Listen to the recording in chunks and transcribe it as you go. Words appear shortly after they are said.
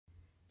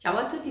Ciao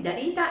a tutti da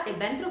Rita e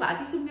ben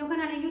trovati sul mio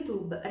canale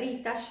YouTube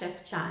Rita Chef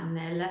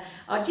Channel.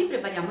 Oggi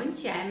prepariamo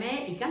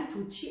insieme i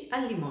cantucci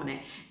al limone,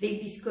 dei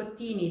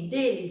biscottini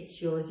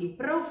deliziosi,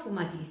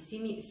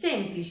 profumatissimi,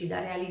 semplici da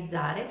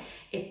realizzare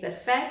e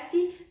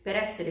perfetti per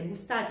essere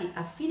gustati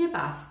a fine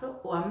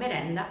pasto o a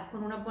merenda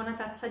con una buona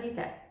tazza di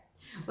tè.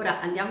 Ora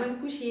andiamo in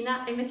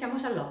cucina e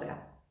mettiamoci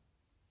all'opera.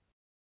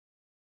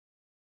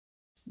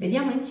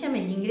 Vediamo insieme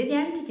gli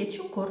ingredienti che ci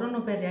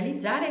occorrono per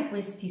realizzare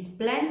questi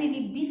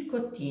splendidi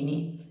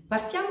biscottini.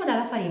 Partiamo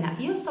dalla farina.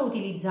 Io sto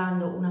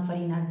utilizzando una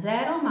farina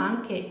 0, ma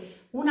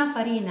anche una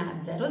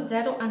farina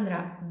 00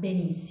 andrà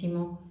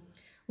benissimo.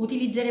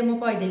 Utilizzeremo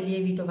poi del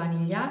lievito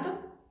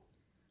vanigliato,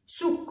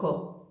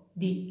 succo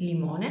di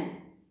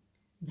limone,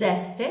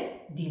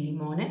 zeste di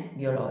limone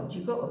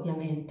biologico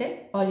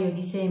ovviamente, olio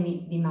di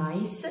semi di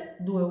mais,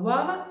 2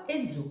 uova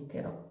e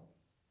zucchero.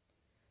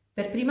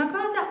 Per prima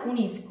cosa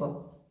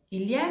unisco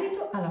il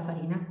lievito alla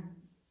farina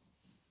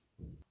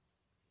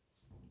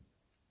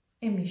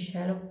e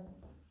miscelo.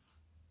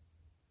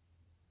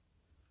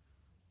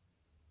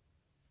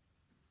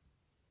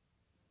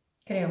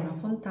 Creo una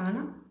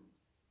fontana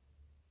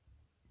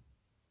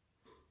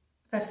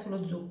verso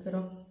lo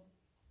zucchero.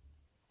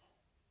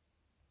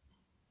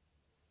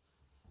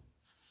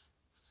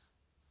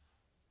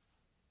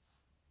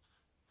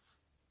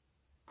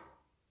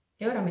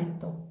 E ora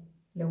metto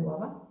le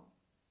uova,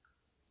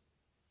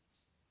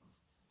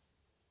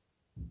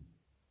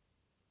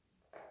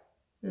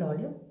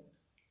 l'olio,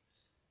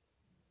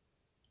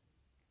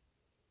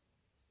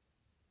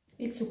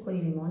 il succo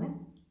di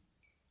limone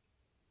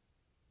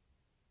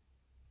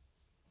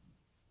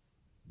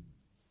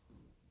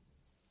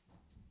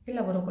e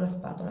lavoro con la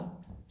spatola.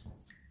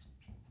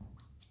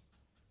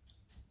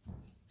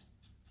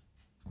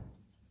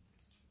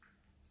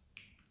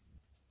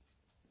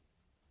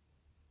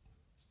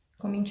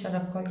 Comincio a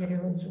raccogliere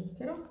lo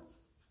zucchero.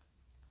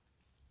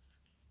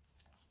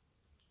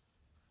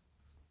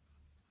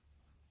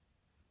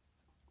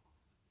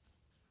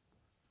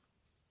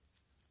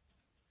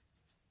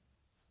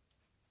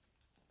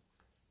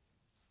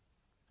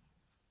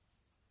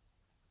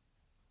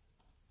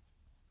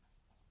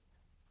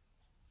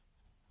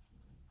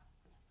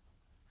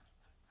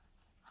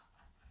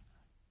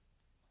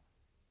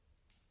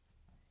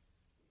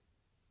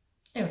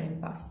 E ora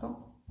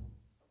impasto.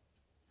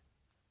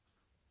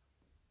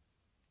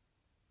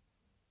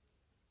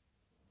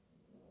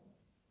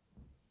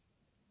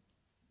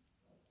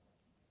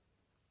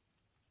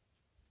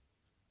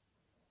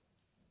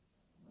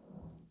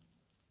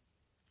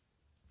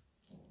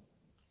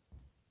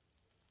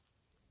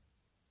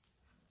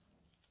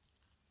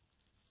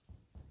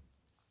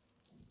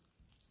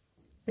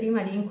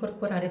 Prima di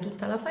incorporare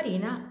tutta la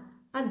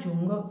farina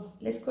aggiungo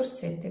le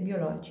scorzette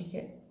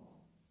biologiche.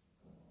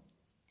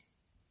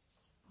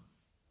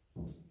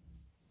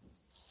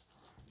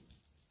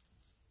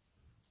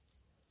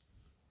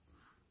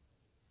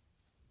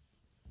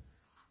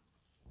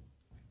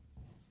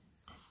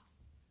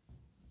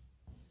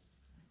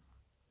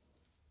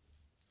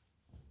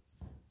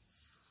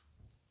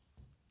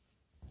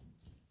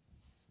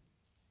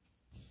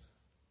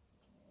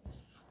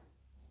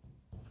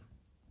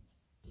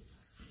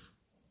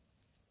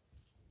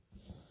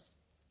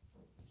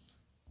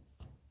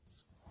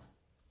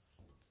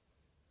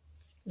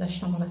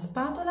 Lasciamo la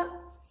spatola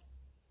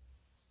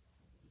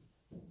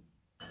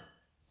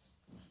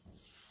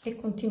e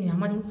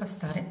continuiamo ad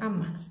impastare a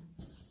mano.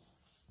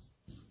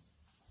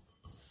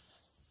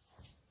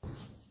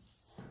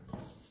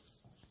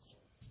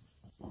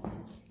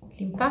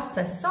 L'impasto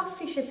è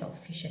soffice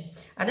soffice.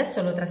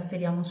 Adesso lo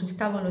trasferiamo sul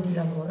tavolo di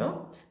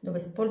lavoro dove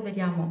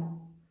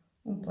spolveriamo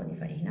un po' di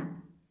farina.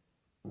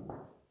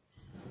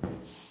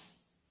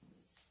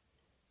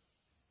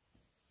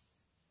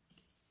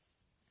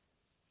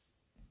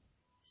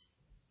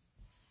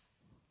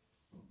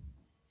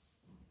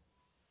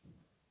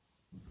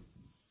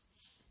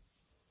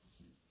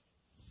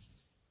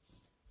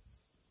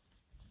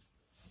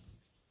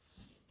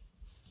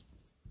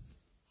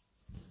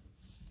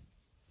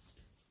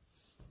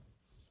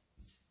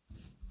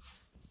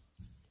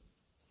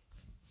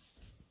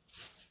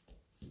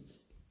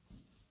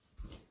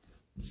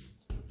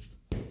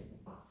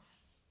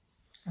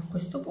 A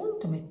questo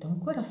punto metto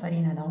ancora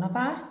farina da una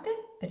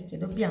parte perché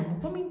dobbiamo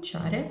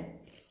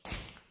cominciare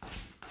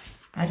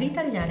a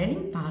ritagliare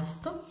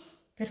l'impasto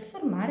per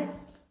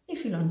formare i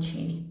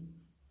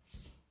filoncini.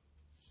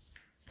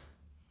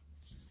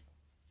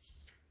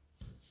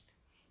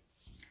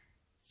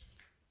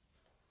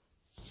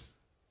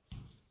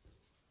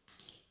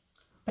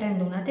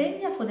 Prendo una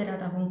teglia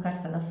foderata con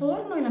carta da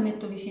forno e la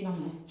metto vicino a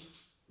me.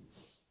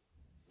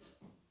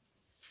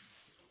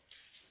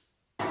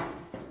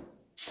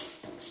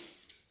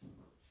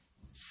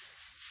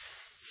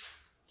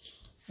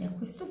 E a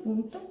questo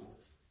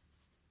punto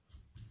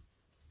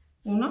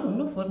uno a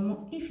uno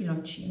formo i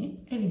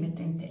filoncini e li metto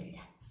in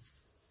teglia.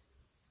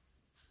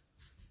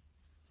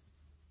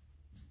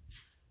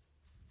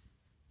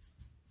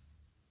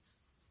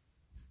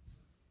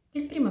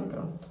 Il primo è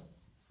pronto.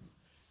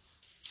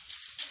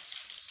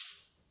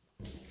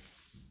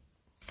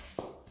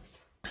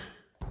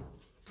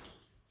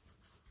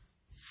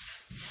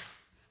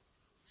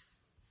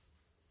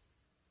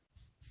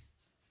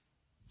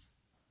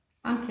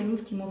 anche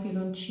l'ultimo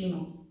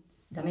filoncino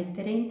da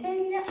mettere in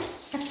teglia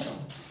è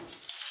pronto.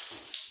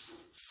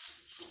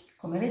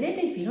 Come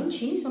vedete i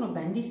filoncini sono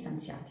ben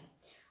distanziati.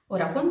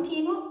 Ora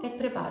continuo e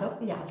preparo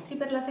gli altri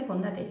per la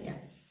seconda teglia.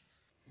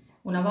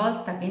 Una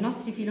volta che i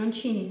nostri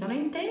filoncini sono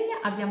in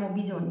teglia abbiamo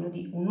bisogno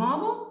di un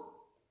uovo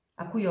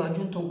a cui ho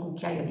aggiunto un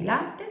cucchiaio di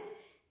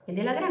latte e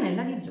della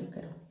granella di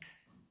zucchero.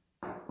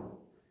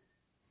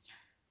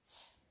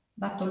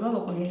 Batto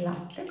l'uovo con il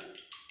latte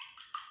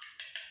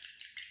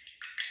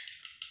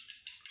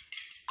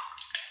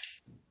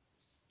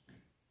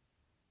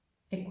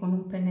e con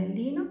un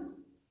pennellino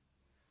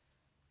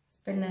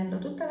spennello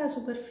tutta la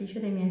superficie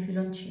dei miei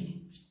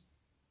filoncini.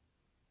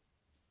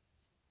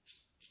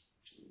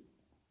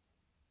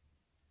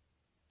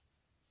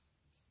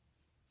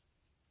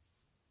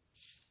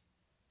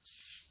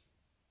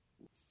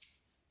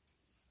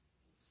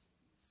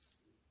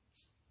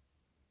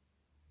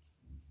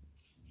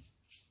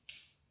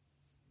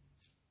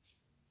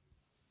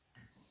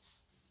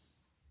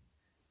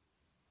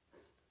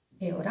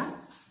 E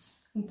ora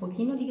un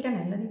pochino di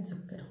granella di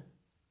zucchero.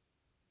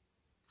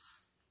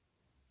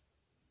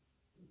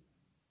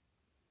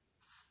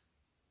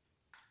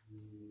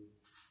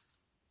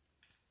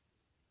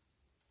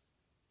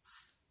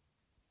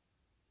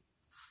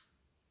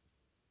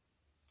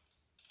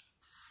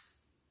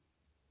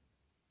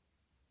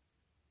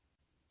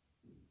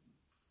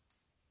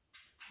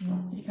 I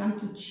nostri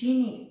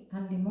cantuccini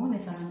al limone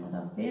saranno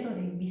davvero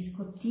dei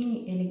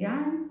biscottini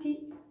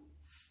eleganti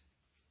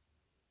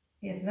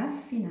e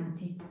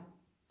raffinati.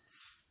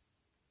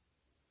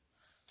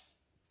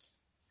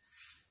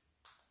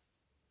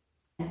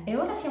 E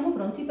ora siamo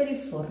pronti per il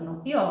forno.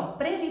 Io ho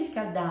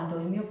preriscaldato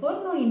il mio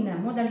forno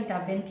in modalità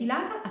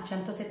ventilata a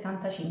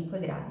 175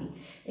 gradi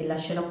e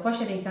lascerò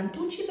cuocere i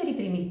cantucci per i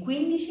primi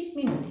 15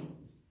 minuti.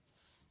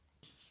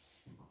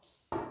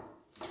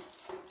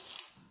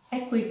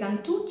 Ecco i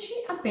cantucci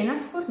appena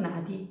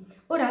sfornati.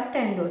 Ora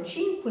attendo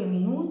 5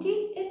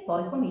 minuti e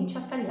poi comincio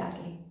a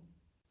tagliarli.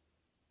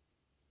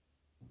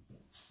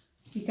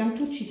 I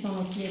cantucci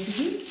sono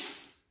tiepidi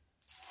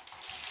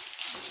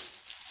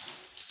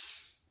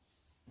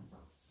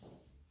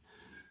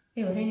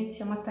e ora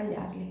iniziamo a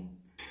tagliarli.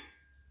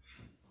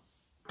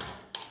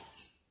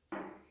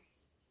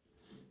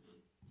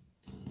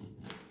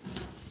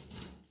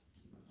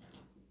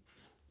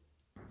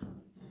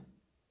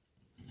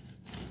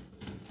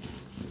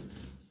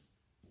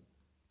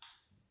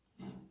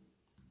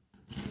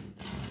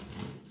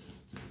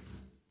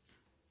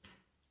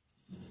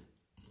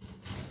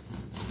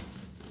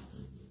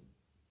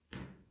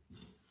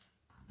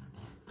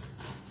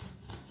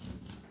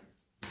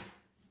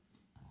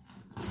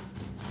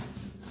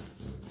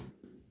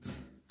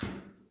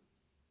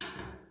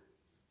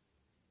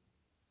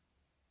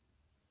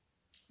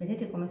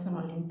 Vedete come sono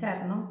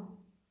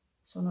all'interno?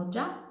 Sono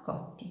già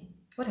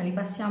cotti. Ora li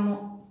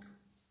passiamo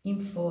in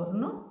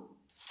forno,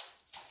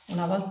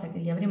 una volta che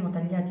li avremo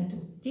tagliati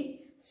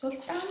tutti,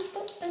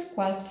 soltanto per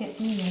qualche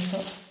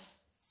minuto.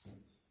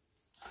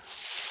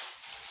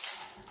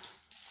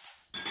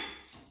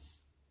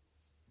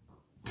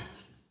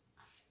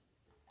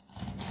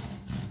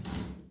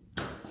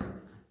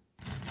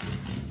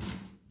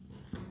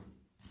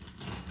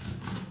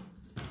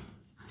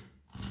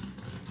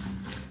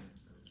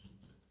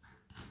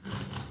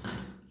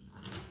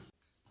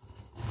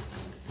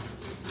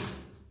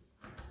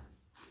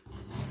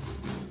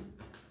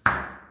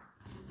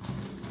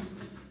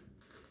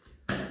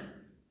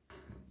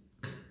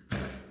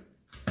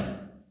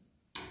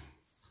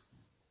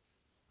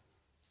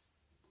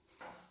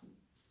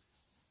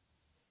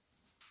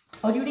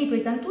 Ho riunito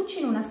i cantucci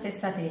in una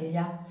stessa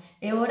teglia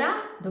e ora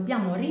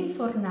dobbiamo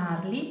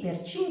rinfornarli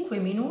per 5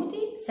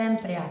 minuti,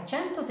 sempre a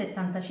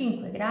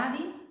 175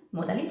 gradi,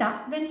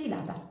 modalità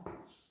ventilata.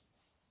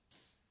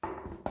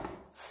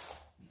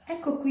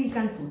 Ecco qui i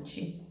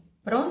cantucci,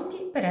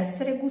 pronti per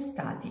essere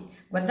gustati.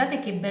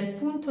 Guardate che bel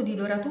punto di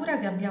doratura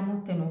che abbiamo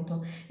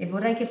ottenuto e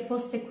vorrei che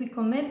foste qui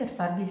con me per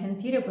farvi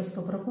sentire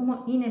questo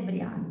profumo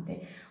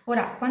inebriante.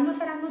 Ora, quando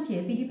saranno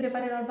tiepidi,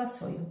 preparerò il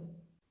vassoio.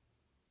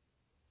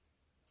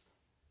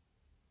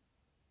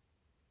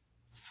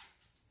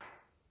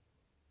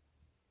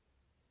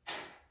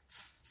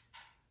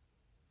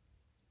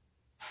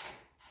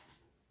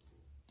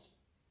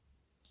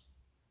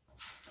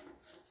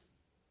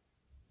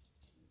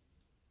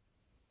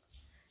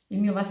 Il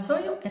mio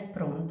vassoio è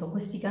pronto,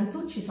 questi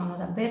cantucci sono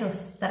davvero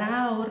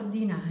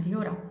straordinari.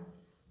 Ora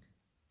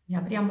ne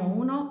apriamo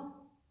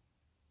uno.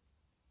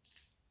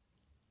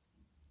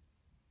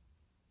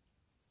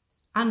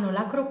 Hanno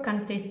la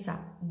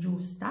croccantezza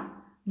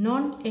giusta,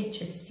 non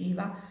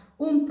eccessiva,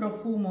 un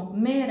profumo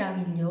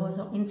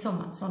meraviglioso,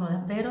 insomma sono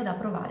davvero da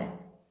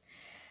provare.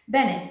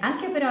 Bene,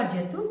 anche per oggi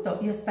è tutto,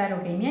 io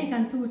spero che i miei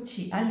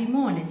cantucci al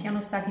limone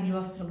siano stati di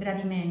vostro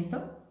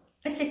gradimento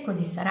e se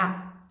così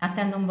sarà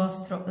attendo un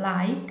vostro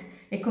like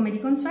e come di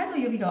consueto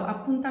io vi do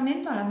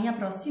appuntamento alla mia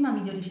prossima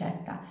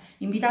videoricetta,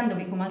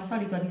 invitandovi come al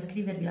solito ad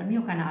iscrivervi al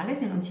mio canale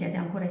se non siete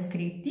ancora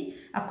iscritti,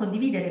 a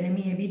condividere le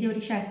mie video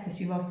ricette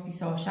sui vostri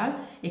social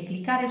e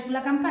cliccare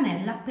sulla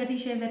campanella per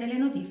ricevere le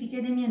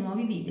notifiche dei miei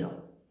nuovi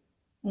video.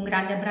 Un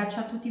grande abbraccio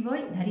a tutti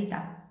voi da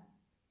Rita.